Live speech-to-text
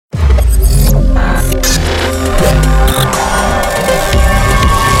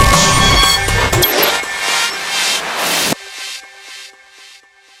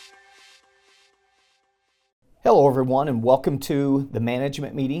Hello, everyone, and welcome to the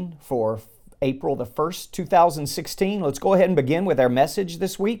management meeting for April the 1st, 2016. Let's go ahead and begin with our message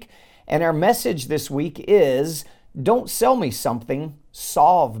this week. And our message this week is, don't sell me something,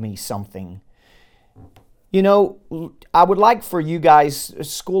 solve me something. You know, I would like for you guys,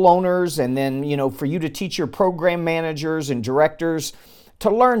 school owners, and then, for you to teach your program managers and directors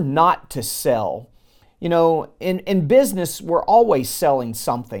to learn not to sell. You know, in business, we're always selling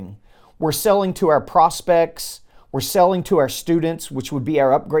something. We're selling to our prospects, we're selling to our students, which would be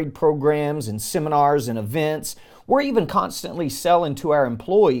our upgrade programs and seminars and events. We're even constantly selling to our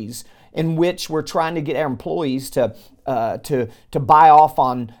employees, in which we're trying to get our employees to buy off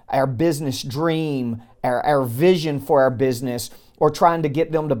on our business dream, our vision for our business, or trying to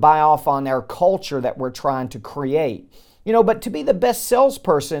get them to buy off on our culture that we're trying to create. But to be the best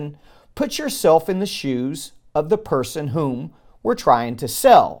salesperson, put yourself in the shoes of the person whom we're trying to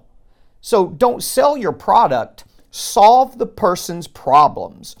sell. So don't sell your product, solve the person's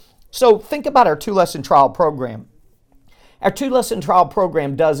problems. So think about our 2-lesson trial program. Our 2-lesson trial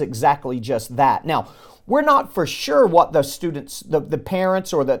program does exactly just that. Now, we're not for sure what the students, the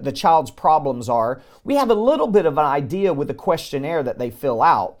parents, or the child's problems are. We have a little bit of an idea with the questionnaire that they fill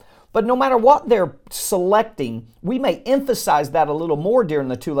out. But no matter what they're selecting, we may emphasize that a little more during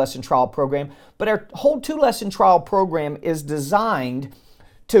the 2-lesson trial program. But our whole 2-lesson trial program is designed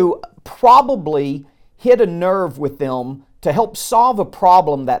to probably hit a nerve with them to help solve a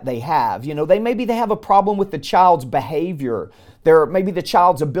problem that they have. Maybe they have a problem with the child's behavior, maybe the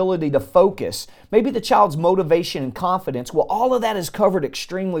child's ability to focus, maybe the child's motivation and confidence. Well, all of that is covered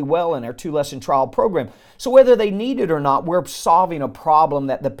extremely well in our 2-lesson trial program. So whether they need it or not, we're solving a problem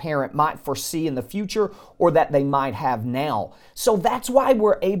that the parent might foresee in the future or that they might have now. So that's why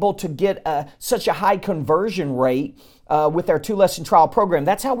we're able to get such a high conversion rate with our 2-lesson trial program.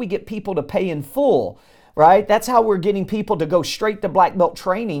 That's how we get people to pay in full. Right? That's how we're getting people to go straight to black belt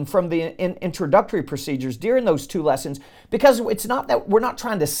training from the introductory procedures during those 2 lessons, because it's not that we're not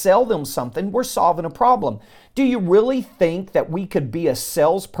trying to sell them something, we're solving a problem. Do you really think that we could be a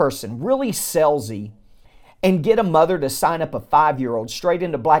salesperson, really salesy, and get a mother to sign up a 5-year-old straight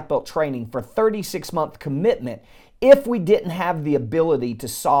into black belt training for 36-month commitment if we didn't have the ability to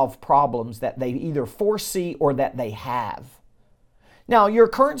solve problems that they either foresee or that they have? Now, your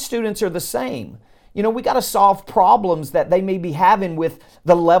current students are the same. We got to solve problems that they may be having with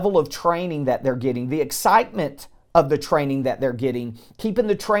the level of training that they're getting, the excitement of the training that they're getting, keeping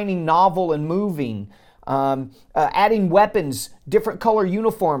the training novel and moving, adding weapons, different color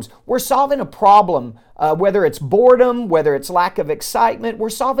uniforms. We're solving a problem, whether it's boredom, whether it's lack of excitement. We're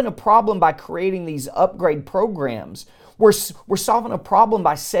solving a problem by creating these upgrade programs. We're solving a problem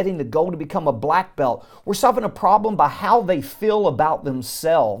by setting the goal to become a black belt. We're solving a problem by how they feel about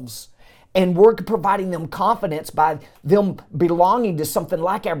themselves. And we're providing them confidence by them belonging to something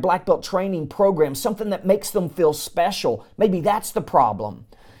like our black belt training program, something that makes them feel special. Maybe that's the problem.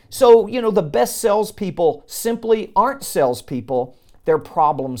 So, the best salespeople simply aren't salespeople, they're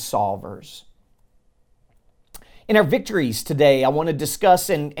problem solvers. In our victories today, I want to discuss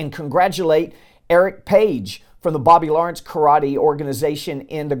and congratulate Eric Page from the Bobby Lawrence Karate Organization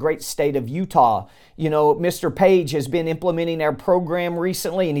in the great state of Utah. Mr. Page has been implementing our program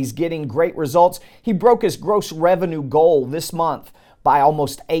recently, and he's getting great results. He broke his gross revenue goal this month by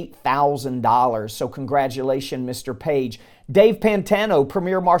almost $8,000. So congratulations, Mr. Page. Dave Pantano,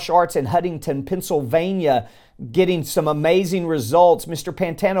 Premier Martial Arts in Huntington, Pennsylvania, getting some amazing results. Mr.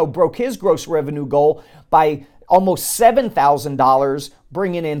 Pantano broke his gross revenue goal by almost $7,000,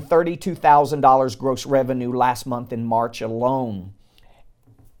 bringing in $32,000 gross revenue last month in March alone.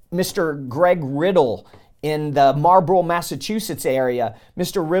 Mr. Greg Riddle in the Marlborough, Massachusetts area.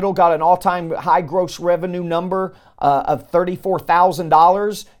 Mr. Riddle got an all-time high gross revenue number of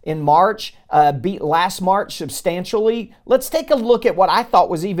 $34,000 in March, beat last March substantially. Let's take a look at what I thought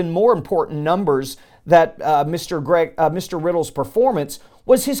was even more important numbers that Mr. Riddle's performance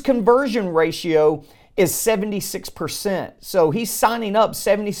was. His conversion ratio is 76%. So he's signing up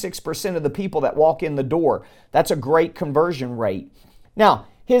 76% of the people that walk in the door. That's a great conversion rate. Now,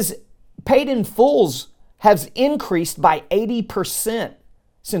 his paid in fulls has increased by 80%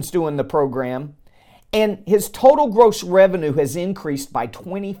 since doing the program, and his total gross revenue has increased by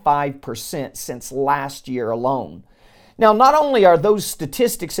 25% since last year alone. Now, not only are those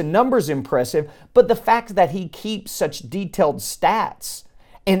statistics and numbers impressive, but the fact that he keeps such detailed stats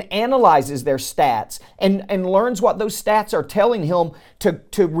and analyzes their stats and learns what those stats are telling him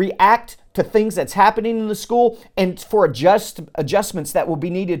to react to things that's happening in the school and for adjustments that will be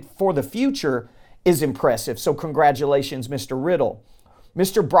needed for the future is impressive. So congratulations, Mr. Riddle.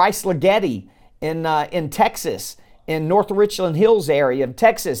 Mr. Bryce Leggetti in Texas, in North Richland Hills area of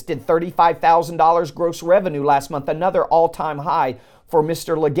Texas, did $35,000 gross revenue last month, another all-time high for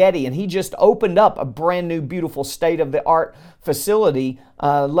Mr. Ligeti. And he just opened up a brand new, beautiful state-of-the-art facility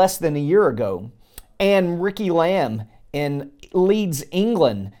less than a year ago. And Ricky Lamb in Leeds,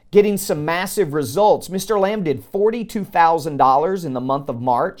 England, getting some massive results. Mr. Lamb did $42,000 in the month of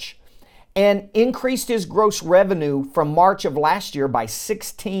March and increased his gross revenue from March of last year by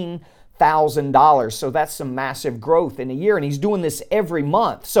 $16,000. So that's some massive growth in a year, and he's doing this every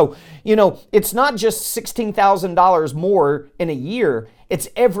month. So, it's not just $16,000 more in a year, it's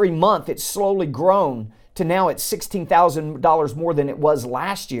every month. It's slowly grown to now it's $16,000 more than it was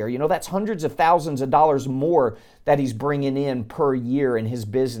last year. That's hundreds of thousands of dollars more that he's bringing in per year in his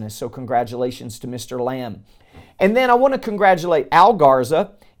business. So congratulations to Mr. Lamb. And then I want to congratulate Al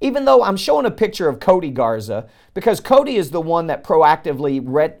Garza, even though I'm showing a picture of Cody Garza, because Cody is the one that proactively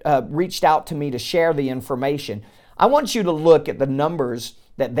reached out to me to share the information. I want you to look at the numbers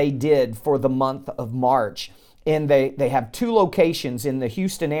that they did for the month of March. And they have 2 locations in the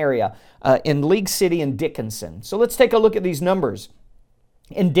Houston area, in League City and Dickinson. So let's take a look at these numbers.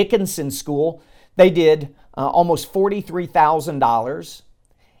 In Dickinson School, they did almost $43,000.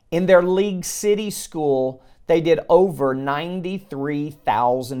 In their League City School, they did over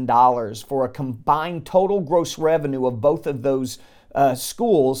 $93,000 for a combined total gross revenue of both of those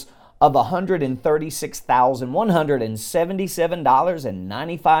schools of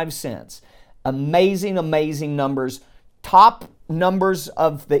 $136,177.95. Amazing, amazing numbers. Top numbers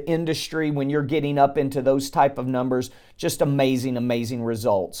of the industry when you're getting up into those type of numbers. Just amazing, amazing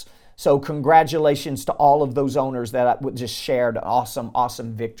results. So congratulations to all of those owners that just shared awesome,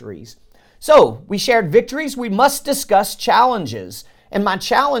 awesome victories. So we shared victories. We must discuss challenges. And my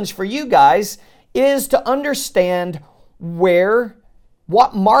challenge for you guys is to understand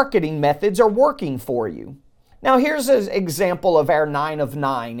what marketing methods are working for you. Now, here's an example of our 9 of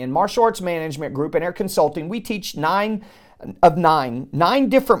 9. In Martial Arts Management Group and Air Consulting, we teach 9 of 9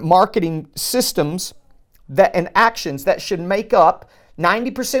 different marketing systems and actions that should make up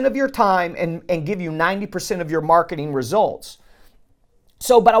 90% of your time and give you 90% of your marketing results.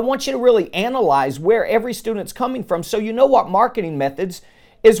 But I want you to really analyze where every student's coming from so you know what marketing methods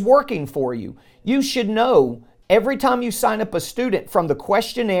is working for you. You should know every time you sign up a student, from the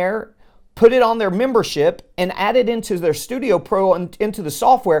questionnaire, put it on their membership, and add it into their Studio Pro and into the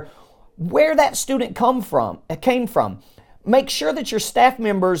software, where that student came from. Make sure that your staff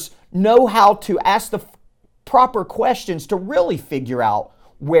members know how to ask the proper questions to really figure out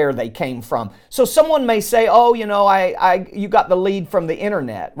where they came from. So someone may say, oh, you got the lead from the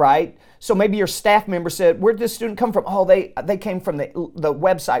internet, right? So maybe your staff member said, where did this student come from? Oh, they came from the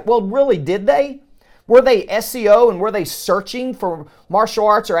website. Well, really, did they? Were they SEO and were they searching for martial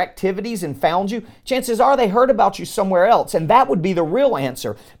arts or activities and found you? Chances are they heard about you somewhere else, and that would be the real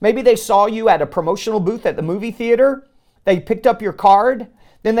answer. Maybe they saw you at a promotional booth at the movie theater. They picked up your card.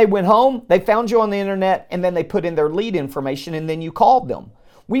 Then they went home. They found you on the internet, and then they put in their lead information, and then you called them.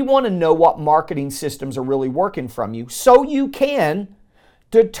 We want to know what marketing systems are really working from you so you can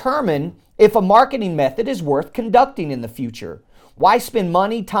determine if a marketing method is worth conducting in the future. Why spend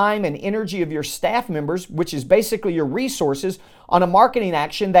money, time, and energy of your staff members, which is basically your resources, on a marketing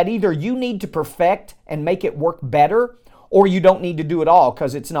action that either you need to perfect and make it work better, or you don't need to do it all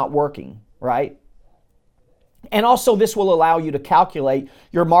because it's not working, right? And also, this will allow you to calculate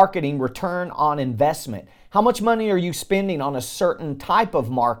your marketing return on investment. How much money are you spending on a certain type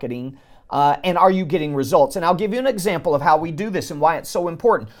of marketing, and are you getting results? And I'll give you an example of how we do this and why it's so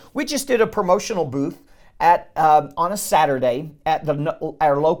important. We just did a promotional booth on a Saturday at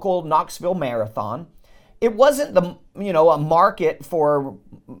our local Knoxville Marathon. It wasn't a market for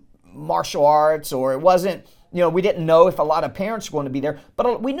martial arts, or it wasn't, we didn't know if a lot of parents were going to be there,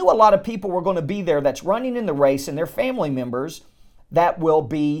 but we knew a lot of people were going to be there that's running in the race, and their family members that will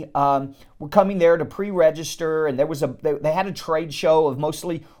be were coming there to pre-register, and they had a trade show of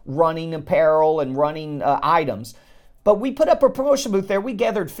mostly running apparel and running items. But we put up a promotion booth there. We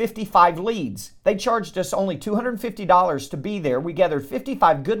gathered 55 leads. They charged us only $250 to be there. We gathered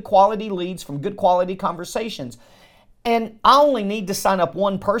 55 good quality leads from good quality conversations. And I only need to sign up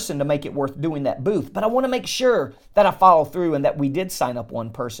one person to make it worth doing that booth. But I want to make sure that I follow through and that we did sign up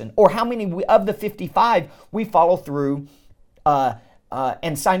one person. Or how many of the 55 we follow through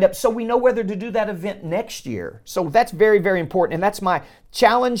and signed up, so we know whether to do that event next year. So that's very, very important. And that's my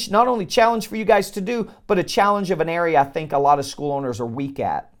challenge, not only challenge for you guys to do, but a challenge of an area I think a lot of school owners are weak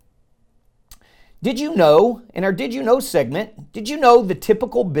at. Did you know, in our Did You Know segment, did you know the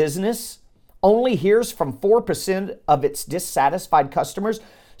typical business only hears from 4% of its dissatisfied customers?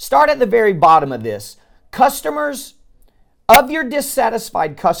 Start at the very bottom of this. Customers, of your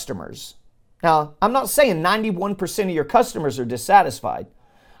dissatisfied customers. Now, I'm not saying 91% of your customers are dissatisfied.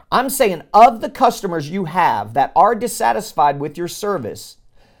 I'm saying of the customers you have that are dissatisfied with your service,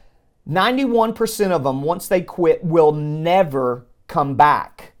 91% of them, once they quit, will never come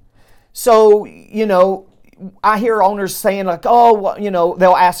back. So, I hear owners saying like,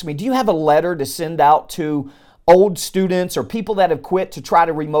 they'll ask me, do you have a letter to send out to old students or people that have quit to try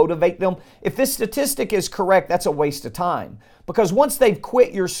to remotivate them? If this statistic is correct, that's a waste of time. Because once they've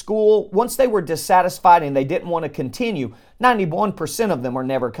quit your school, once they were dissatisfied and they didn't want to continue, 91% of them are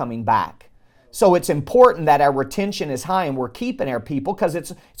never coming back. So it's important that our retention is high and we're keeping our people, because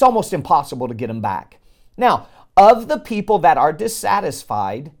it's almost impossible to get them back. Now, of the people that are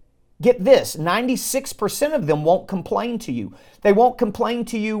dissatisfied, get this, 96% of them won't complain to you. They won't complain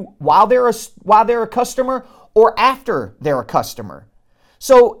to you while they're a customer or after they're a customer.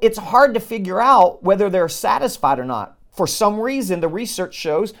 So it's hard to figure out whether they're satisfied or not. For some reason, the research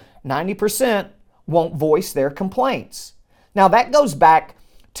shows 90% won't voice their complaints. Now that goes back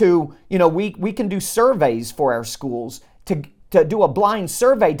to, we can do surveys for our schools to do a blind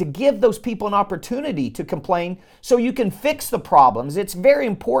survey to give those people an opportunity to complain so you can fix the problems. It's very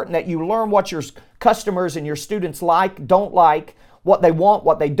important that you learn what your customers and your students like, don't like, what they want,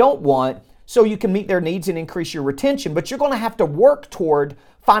 what they don't want, so you can meet their needs and increase your retention. But you're going to have to work toward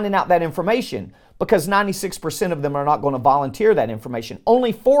finding out that information, because 96% of them are not going to volunteer that information.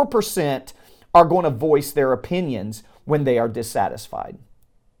 Only 4% are going to voice their opinions when they are dissatisfied.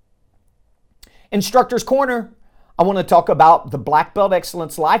 Instructor's Corner. I want to talk about the Black Belt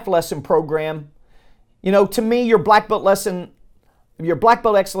Excellence Life Lesson Program. To me, your Black Belt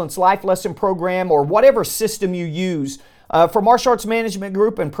Excellence Life Lesson Program, or whatever system you use, for Martial Arts Management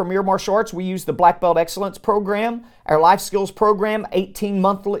Group and Premier Martial Arts, we use the Black Belt Excellence Program, our Life Skills Program, 18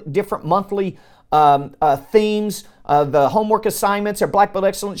 different monthly themes, the homework assignments, our Black Belt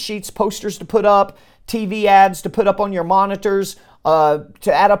Excellence sheets, posters to put up, TV ads to put up on your monitors,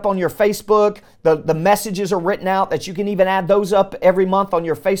 to add up on your Facebook. The messages are written out that you can even add those up every month on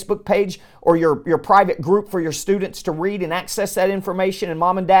your Facebook page or your private group for your students to read and access that information, and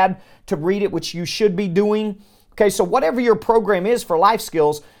mom and dad to read it, which you should be doing. Okay, so whatever your program is for life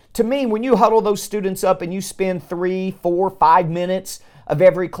skills, to me, when you huddle those students up and you spend 3, 4, 5 minutes of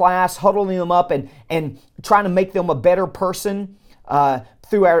every class huddling them up and trying to make them a better person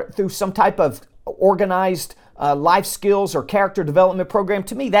through some type of organized life skills or character development program,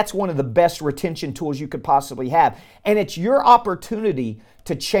 to me, that's one of the best retention tools you could possibly have. And it's your opportunity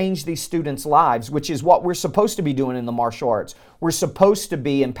to change these students' lives, which is what we're supposed to be doing in the martial arts. We're supposed to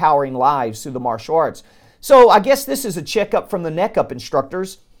be empowering lives through the martial arts. So I guess this is a checkup from the neck up,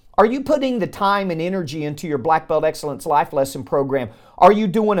 instructors. Are you putting the time and energy into your Black Belt Excellence Life Lesson Program? Are you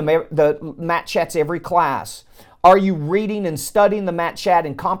doing the mat chats every class? Are you reading and studying the mat chat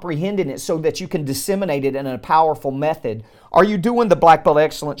and comprehending it so that you can disseminate it in a powerful method? Are you doing the Black Belt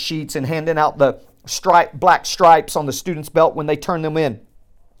Excellence sheets and handing out the black stripes on the student's belt when they turn them in?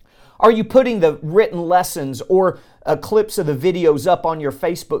 Are you putting the written lessons or clips of the videos up on your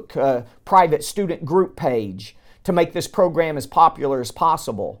Facebook private student group page to make this program as popular as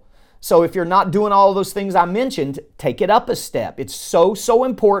possible? So if you're not doing all of those things I mentioned, take it up a step. It's so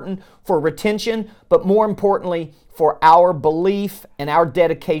important for retention, but more importantly, for our belief and our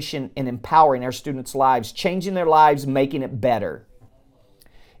dedication in empowering our students' lives, changing their lives, making it better.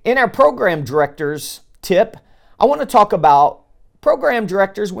 In our program directors tip, I want to talk about program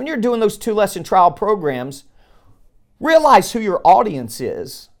directors. When you're doing those 2-lesson trial programs, realize who your audience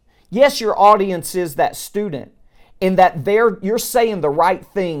is. Yes, your audience is that student, in that you're saying the right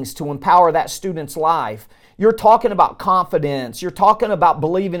things to empower that student's life. You're talking about confidence. You're talking about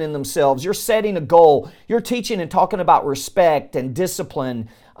believing in themselves. You're setting a goal. You're teaching and talking about respect and discipline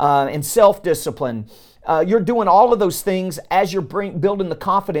and self-discipline. You're doing all of those things as you're building the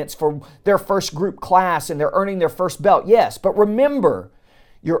confidence for their first group class and they're earning their first belt. Yes, but remember,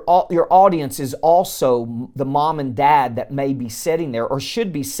 your audience is also the mom and dad that may be sitting there or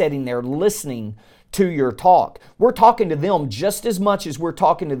should be sitting there listening to your talk. We're talking to them just as much as we're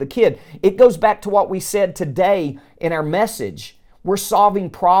talking to the kid. It goes back to what we said today in our message. We're solving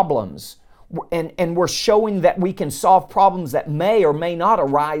problems and we're showing that we can solve problems that may or may not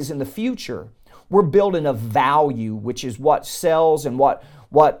arise in the future. We're building a value, which is what sells and what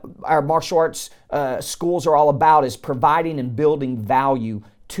our martial arts schools are all about, is providing and building value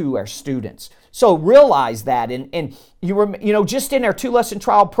to our students. So realize that, and just in our 2-lesson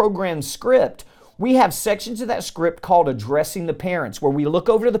trial program script, we have sections of that script called Addressing the Parents, where we look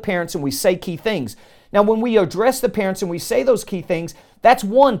over to the parents and we say key things. Now, when we address the parents and we say those key things, that's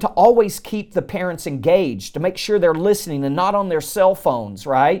one, to always keep the parents engaged, to make sure they're listening and not on their cell phones,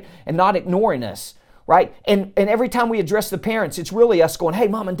 right? And not ignoring us, right? And every time we address the parents, it's really us going, hey,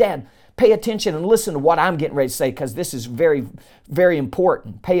 mom and dad, pay attention and listen to what I'm getting ready to say, because this is very, very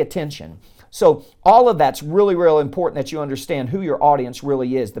important. Pay attention. So all of that's really, really important, that you understand who your audience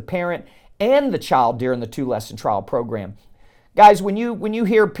really is, the parent and the child during the 2-lesson trial program. Guys, when you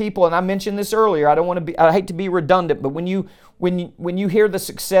hear people, and I mentioned this earlier, I hate to be redundant, but when you hear the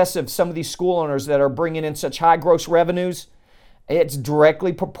success of some of these school owners that are bringing in such high gross revenues, it's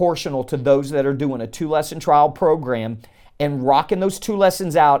directly proportional to those that are doing a 2-lesson trial program and rocking those 2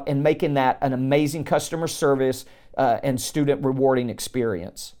 lessons out and making that an amazing customer service and student rewarding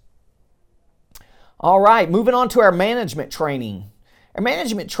experience. All right, moving on to our management training. Our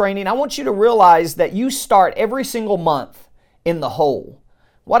management training, I want you to realize that you start every single month in the hole.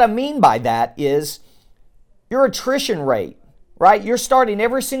 What I mean by that is your attrition rate, right? You're starting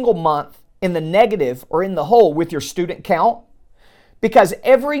every single month in the negative or in the hole with your student count, because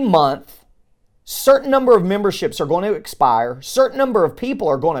every month, certain number of memberships are going to expire, certain number of people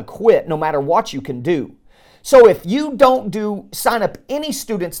are going to quit no matter what you can do. So if you don't sign up any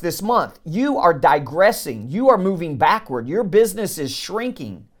students this month, you are digressing, you are moving backward, your business is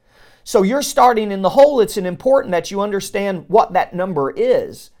shrinking. So you're starting in the hole. It's important that you understand what that number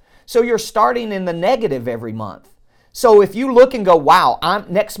is. So you're starting in the negative every month. So if you look and go, wow,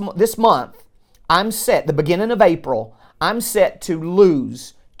 this month, I'm set, the beginning of April, I'm set to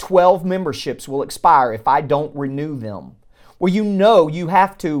lose 12 memberships will expire if I don't renew them. Well, you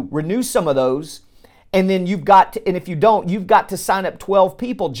have to renew some of those, and then and if you don't, you've got to sign up 12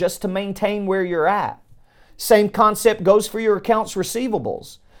 people just to maintain where you're at. Same concept goes for your accounts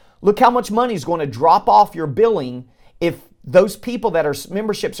receivables. Look how much money is going to drop off your billing if those people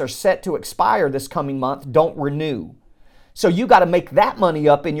memberships are set to expire this coming month don't renew. So you got to make that money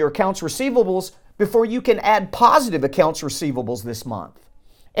up in your accounts receivables before you can add positive accounts receivables this month.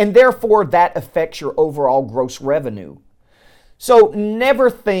 And therefore, that affects your overall gross revenue. So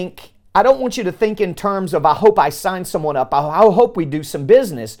I don't want you to think in terms of, I hope I sign someone up, I hope we do some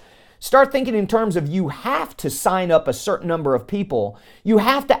business. Start thinking in terms of, you have to sign up a certain number of people. You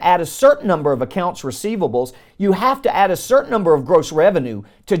have to add a certain number of accounts receivables. You have to add a certain number of gross revenue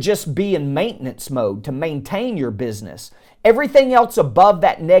to just be in maintenance mode, to maintain your business. Everything else above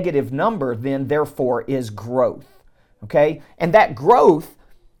that negative number then therefore is growth. Okay? And that growth,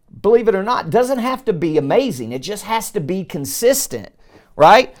 believe it or not, doesn't have to be amazing. It just has to be consistent,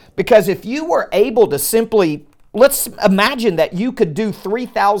 right? Because if you were able to simply, let's imagine that you could do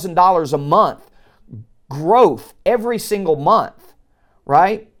 $3,000 a month growth every single month,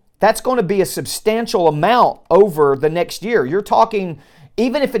 right? That's going to be a substantial amount over the next year. You're talking,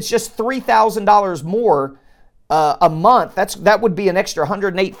 even if it's just $3,000 more a month, that would be an extra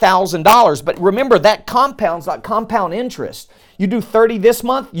 $108,000. But remember, that compounds like compound interest. You do 30 this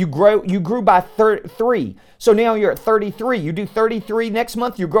month, you grew by 3. So now you're at 33. You do 33 next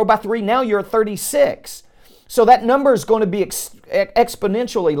month, you grow by 3. Now you're at 36. So that number is going to be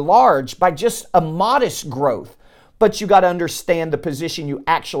exponentially large by just a modest growth. But you got to understand the position you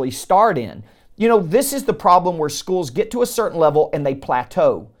actually start in. This is the problem where schools get to a certain level and they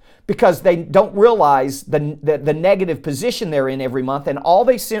plateau, because they don't realize the negative position they're in every month, and all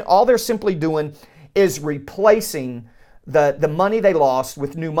they're simply doing is replacing the money they lost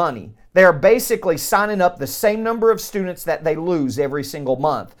with new money. They're basically signing up the same number of students that they lose every single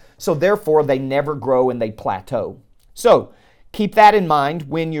month. So therefore, they never grow and they plateau. So keep that in mind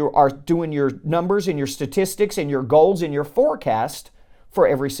when you are doing your numbers and your statistics and your goals and your forecast for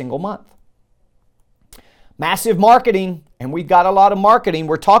every single month. Massive marketing, and we've got a lot of marketing.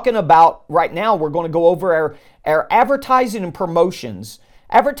 We're talking about, right now, we're going to go over our advertising and promotions.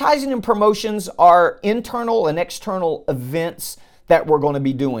 Advertising and promotions are internal and external events that we're going to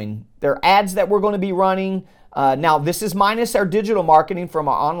be doing. They're ads that we're going to be running. Now, this is minus our digital marketing from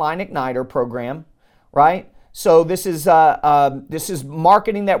our Online Igniter program, right? So this is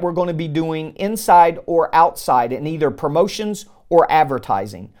marketing that we're going to be doing inside or outside in either promotions or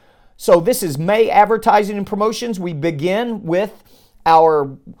advertising. So this is May advertising and promotions. We begin with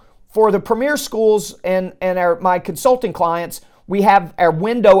for the premier schools and my consulting clients, we have our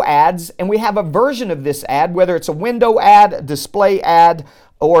window ads, and we have a version of this ad, whether it's a window ad, a display ad,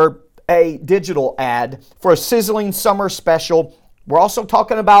 or a digital ad for a sizzling summer special. We're also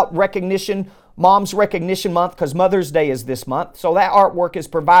talking about recognition, Mom's Recognition Month, because Mother's Day is this month. So that artwork is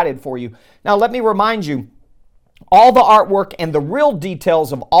provided for you. Now, let me remind you, all the artwork and the real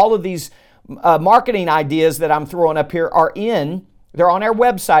details of all of these marketing ideas that I'm throwing up here are in They're on our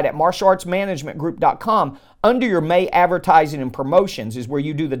website at martialartsmanagementgroup.com. Under your May advertising and promotions is where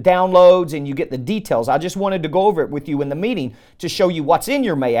you do the downloads and you get the details. I just wanted to go over it with you in the meeting to show you what's in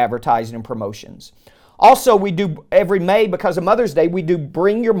your May advertising and promotions. Also, we do every May, because of Mother's Day, we do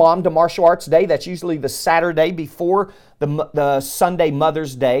Bring Your Mom to Martial Arts Day. That's usually the Saturday before the Sunday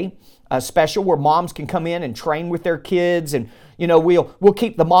Mother's Day special, where moms can come in and train with their kids. And, we'll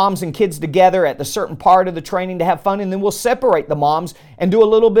keep the moms and kids together at the certain part of the training to have fun, and then we'll separate the moms and do a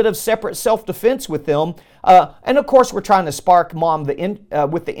little bit of separate self-defense with them. And of course, we're trying to spark mom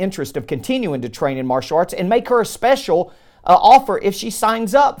with the interest of continuing to train in martial arts and make her a special offer if she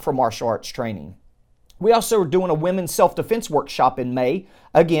signs up for martial arts training. We also are doing a women's self-defense workshop in May.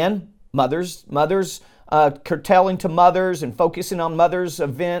 Again, mothers, curtailing to mothers and focusing on mothers'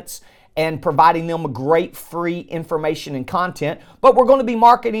 events and providing them great free information and content. But we're going to be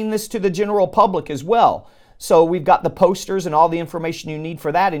marketing this to the general public as well. So we've got the posters and all the information you need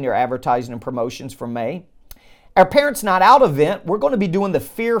for that in your advertising and promotions for May. Our Parents Not Out event, we're going to be doing the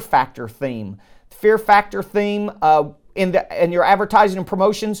Fear Factor theme. Fear Factor theme in your advertising and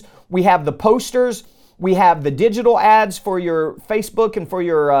promotions, we have the posters. We have the digital ads for your Facebook and for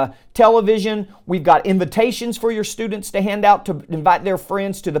your television. We've got invitations for your students to hand out to invite their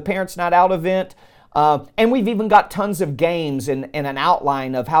friends to the Parents Night Out event. And we've even got tons of games and an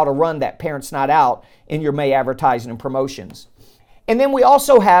outline of how to run that Parents Night Out in your May advertising and promotions. And then we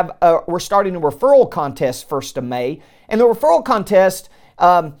also have, we're starting a referral contest 1st of May. And the referral contest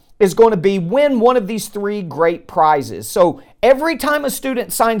is going to be win one of these 3 great prizes. So every time a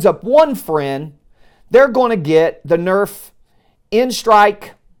student signs up one friend, they're going to get the Nerf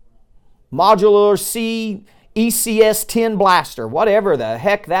N-Strike Modular C ECS 10 blaster, whatever the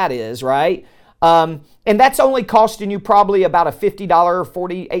heck that is, right? And that's only costing you probably about a $50 or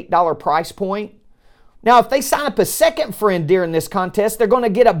 $48 price point. Now, if they sign up a second friend during this contest, they're going to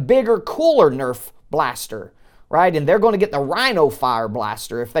get a bigger, cooler Nerf blaster, right? And they're going to get the Rhino Fire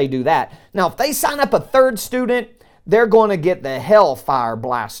blaster if they do that. Now, if they sign up a third student, they're going to get the Hellfire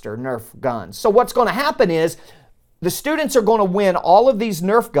Blaster Nerf guns. So what's going to happen is the students are going to win all of these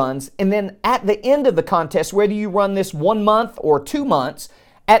Nerf guns, and then at the end of the contest, whether you run this 1 month or 2 months,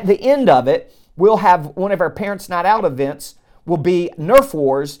 at the end of it, we'll have one of our Parents Night Out events will be Nerf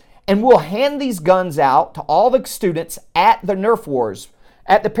Wars, and we'll hand these guns out to all the students at the Nerf Wars.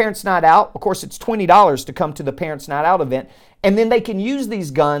 At the Parents Night Out, of course, it's $20 to come to the Parents Night Out event, and then they can use these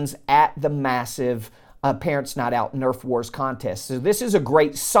guns at the massive Parents Night Out Nerf Wars contest. So this is a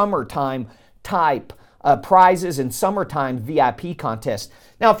great summertime type prizes and summertime VIP contest.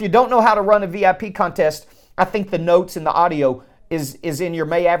 Now, if you don't know how to run a VIP contest, I think the notes and the audio is in your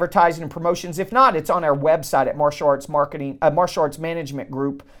May advertising and promotions. If not, it's on our website at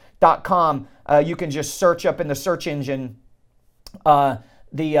martialartsmanagementgroup.com. You can just search up in the search engine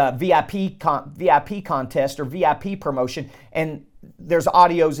the VIP contest or VIP promotion, and there's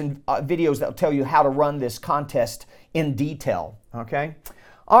audios and videos that will tell you how to run this contest in detail, okay?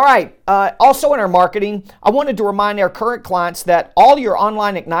 All right, also in our marketing, I wanted to remind our current clients that all your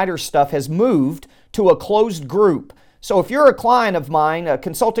online Igniter stuff has moved to a closed group. So if you're a client of mine, a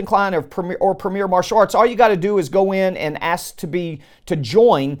consulting client of Premier Martial Arts, all you got to do is go in and ask to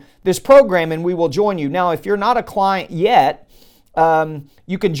join this program, and we will join you. Now, if you're not a client yet,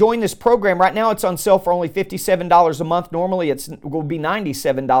 you can join this program. Right now it's on sale for only $57 a month. Normally it will be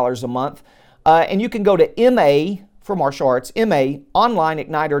 $97 a month. And you can go to MA for martial arts,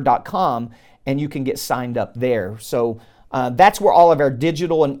 maonlineigniter.com, and you can get signed up there. So that's where all of our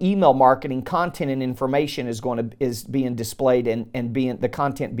digital and email marketing content and information is being displayed and the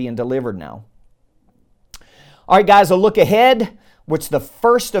content being delivered now. All right, guys, a look ahead, which the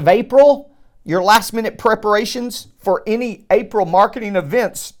 1st of April. Your last minute preparations for any April marketing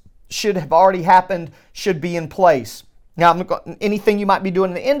events should have already happened, should be in place. Now, anything you might be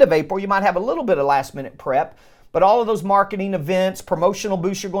doing at the end of April, you might have a little bit of last minute prep, but all of those marketing events, promotional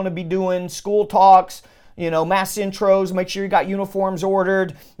boosts you're going to be doing, school talks, mass intros, make sure you got uniforms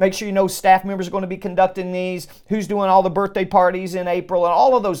ordered, make sure you know staff members are going to be conducting these, who's doing all the birthday parties in April, and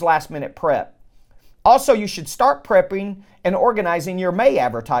all of those last minute prep. Also, you should start prepping and organizing your May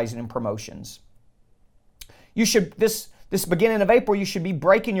advertising and promotions. You should, this beginning of April, you should be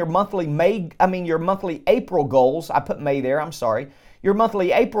breaking your monthly April goals. I put May there, I'm sorry. Your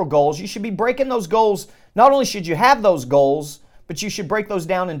monthly April goals, you should be breaking those goals. Not only should you have those goals, but you should break those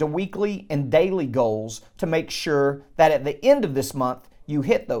down into weekly and daily goals to make sure that at the end of this month, you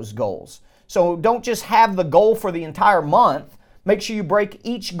hit those goals. So don't just have the goal for the entire month. Make sure you break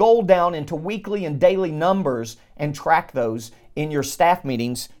each goal down into weekly and daily numbers and track those in your staff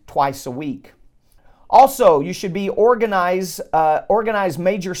meetings twice a week. Also, you should be organize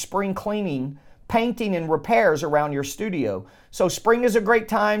major spring cleaning, painting, and repairs around your studio. So spring is a great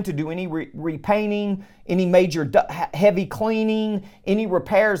time to do any repainting, any major heavy cleaning, any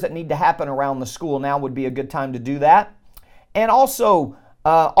repairs that need to happen around the school. Now would be a good time to do that. And also,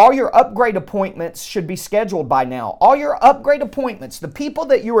 all your upgrade appointments should be scheduled by now. All your upgrade appointments, the people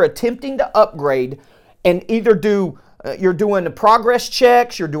that you are attempting to upgrade and either you're doing the progress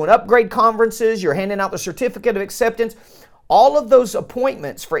checks, you're doing upgrade conferences, you're handing out the certificate of acceptance, all of those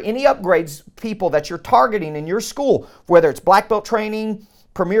appointments for any upgrades people that you're targeting in your school, whether it's black belt training,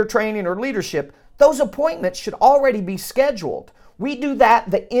 premier training, or leadership, those appointments should already be scheduled. We do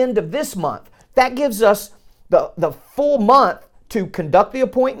that the end of this month. That gives us the full month to conduct the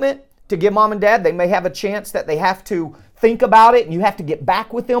appointment, to give mom and dad, they may have a chance that they have to think about it and you have to get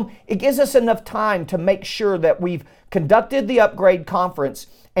back with them. It gives us enough time to make sure that we've conducted the upgrade conference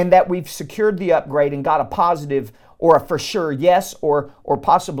and that we've secured the upgrade and got a positive or a for sure yes or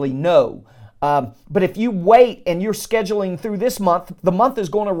possibly no. But if you wait and you're scheduling through this month, the month is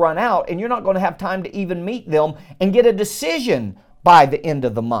going to run out and you're not going to have time to even meet them and get a decision by the end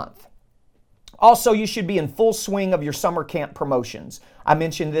of the month. Also, you should be in full swing of your summer camp promotions. I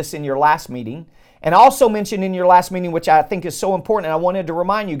mentioned this in your last meeting. And I also mentioned in your last meeting, which I think is so important, and I wanted to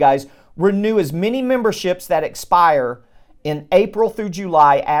remind you guys, renew as many memberships that expire in April through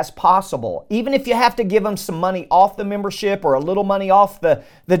July as possible. Even if you have to give them some money off the membership or a little money off the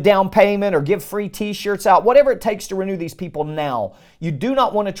down payment or give free t-shirts out, whatever it takes to renew these people now. You do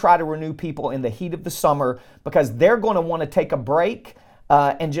not want to try to renew people in the heat of the summer because they're going to want to take a break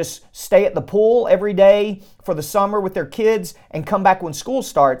and just stay at the pool every day for the summer with their kids and come back when school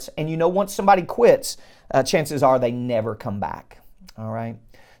starts. And once somebody quits, chances are they never come back. All right.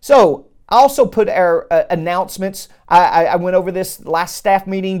 So I also put our announcements. I went over this last staff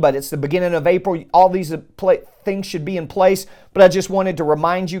meeting, but it's the beginning of April. All these things should be in place. But I just wanted to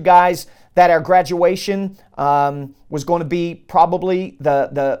remind you guys that our graduation was going to be probably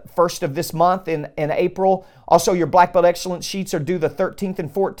the first of this month in April. Also, your Black Belt Excellence sheets are due the 13th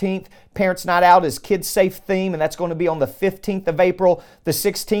and 14th. Parents Night Out is Kids Safe theme, and that's going to be on the 15th of April. The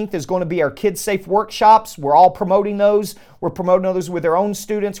 16th is going to be our Kids Safe workshops. We're all promoting those. We're promoting those with their own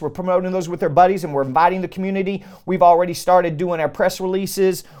students. We're promoting those with their buddies, and we're inviting the community. We've already started doing our press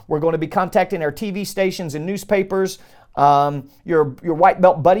releases. We're going to be contacting our TV stations and newspapers. Your White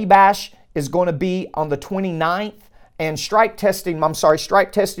Belt Buddy Bash is going to be on the 29th. And stripe testing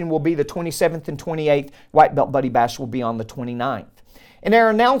will be the 27th and 28th. White Belt Buddy Bash will be on the 29th. And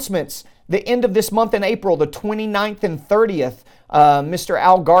our announcements, the end of this month in April, the 29th and 30th, Mr.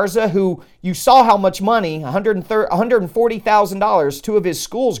 Al Garza, who you saw how much money, $140,000, two of his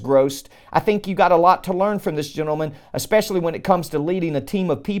schools grossed. I think you got a lot to learn from this gentleman, especially when it comes to leading a team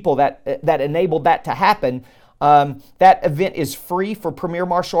of people that enabled that to happen. That event is free for Premier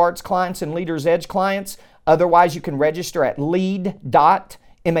Martial Arts clients and Leaders Edge clients. Otherwise, you can register at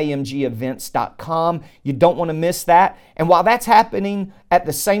lead.mamgevents.com. You don't want to miss that. And while that's happening at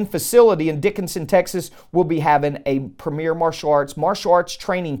the same facility in Dickinson, Texas, we'll be having a Premier Martial Arts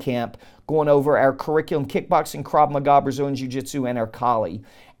training camp going over our curriculum, kickboxing, Krav Maga, Brazilian Jiu-Jitsu, and our Kali.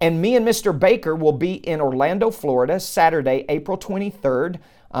 And me and Mr. Baker will be in Orlando, Florida, Saturday, April 23rd,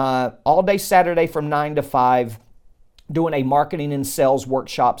 all day Saturday from 9 to 5. Doing a marketing and sales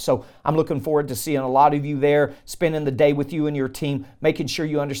workshop. So I'm looking forward to seeing a lot of you there, spending the day with you and your team, making sure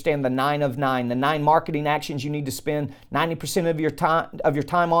you understand the 9 of 9, the 9 marketing actions you need to spend 90% of your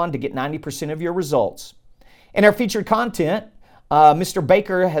time on to get 90% of your results. In our featured content, Mr.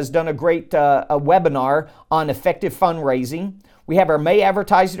 Baker has done a great a webinar on effective fundraising. We have our May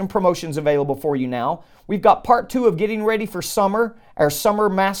advertising and promotions available for you now. We've got part 2 of getting ready for summer, our summer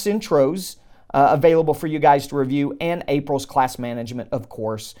mass intros. Available for you guys to review, and April's class management, of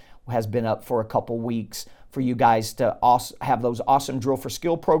course, has been up for a couple weeks for you guys to have those awesome Drill for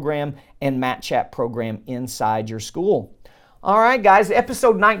Skill program and Mat Chat program inside your school. All right, guys,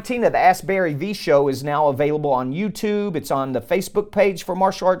 episode 19 of the Ask Barry V Show is now available on YouTube. It's on the Facebook page for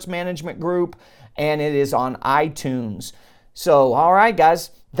Martial Arts Management Group, and it is on iTunes. So, all right,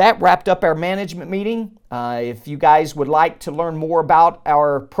 guys, that wrapped up our management meeting. If you guys would like to learn more about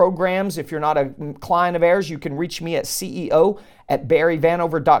our programs, if you're not a client of ours, you can reach me at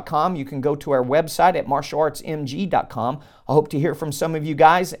CEO@barryvanover.com. You can go to our website at martialartsmg.com. I hope to hear from some of you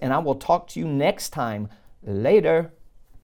guys, and I will talk to you next time. Later.